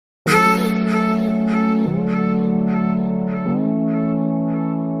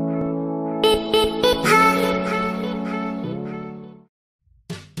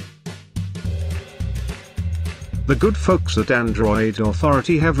The good folks at Android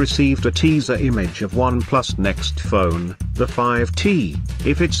Authority have received a teaser image of OnePlus' next phone, the 5T.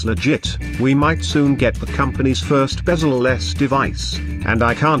 If it's legit, we might soon get the company's first bezel-less device, and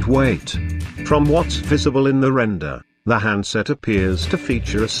I can't wait. From what's visible in the render, the handset appears to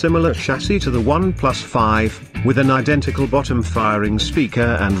feature a similar chassis to the OnePlus 5, with an identical bottom-firing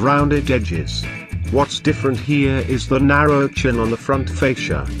speaker and rounded edges. What's different here is the narrow chin on the front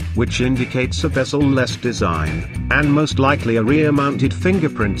fascia, which indicates a bezel-less design, and most likely a rear-mounted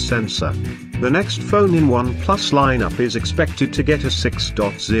fingerprint sensor. The next phone in OnePlus lineup is expected to get a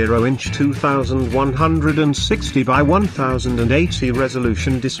 6.0-inch 2160 by 1080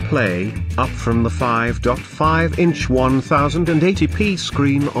 resolution display, up from the 5.5-inch 1080p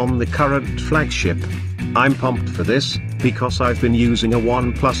screen on the current flagship. I'm pumped for this, because I've been using a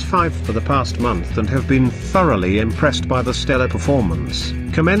OnePlus 5 for the past month and have been thoroughly impressed by the stellar performance,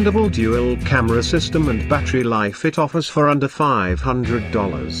 commendable dual camera system and battery life it offers for under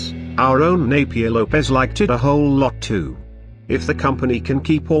 $500. Our own Napier Lopez liked it a whole lot too. If the company can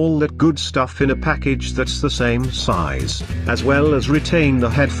keep all that good stuff in a package that's the same size, as well as retain the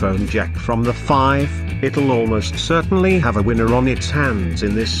headphone jack from the 5, it'll almost certainly have a winner on its hands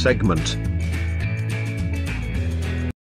in this segment.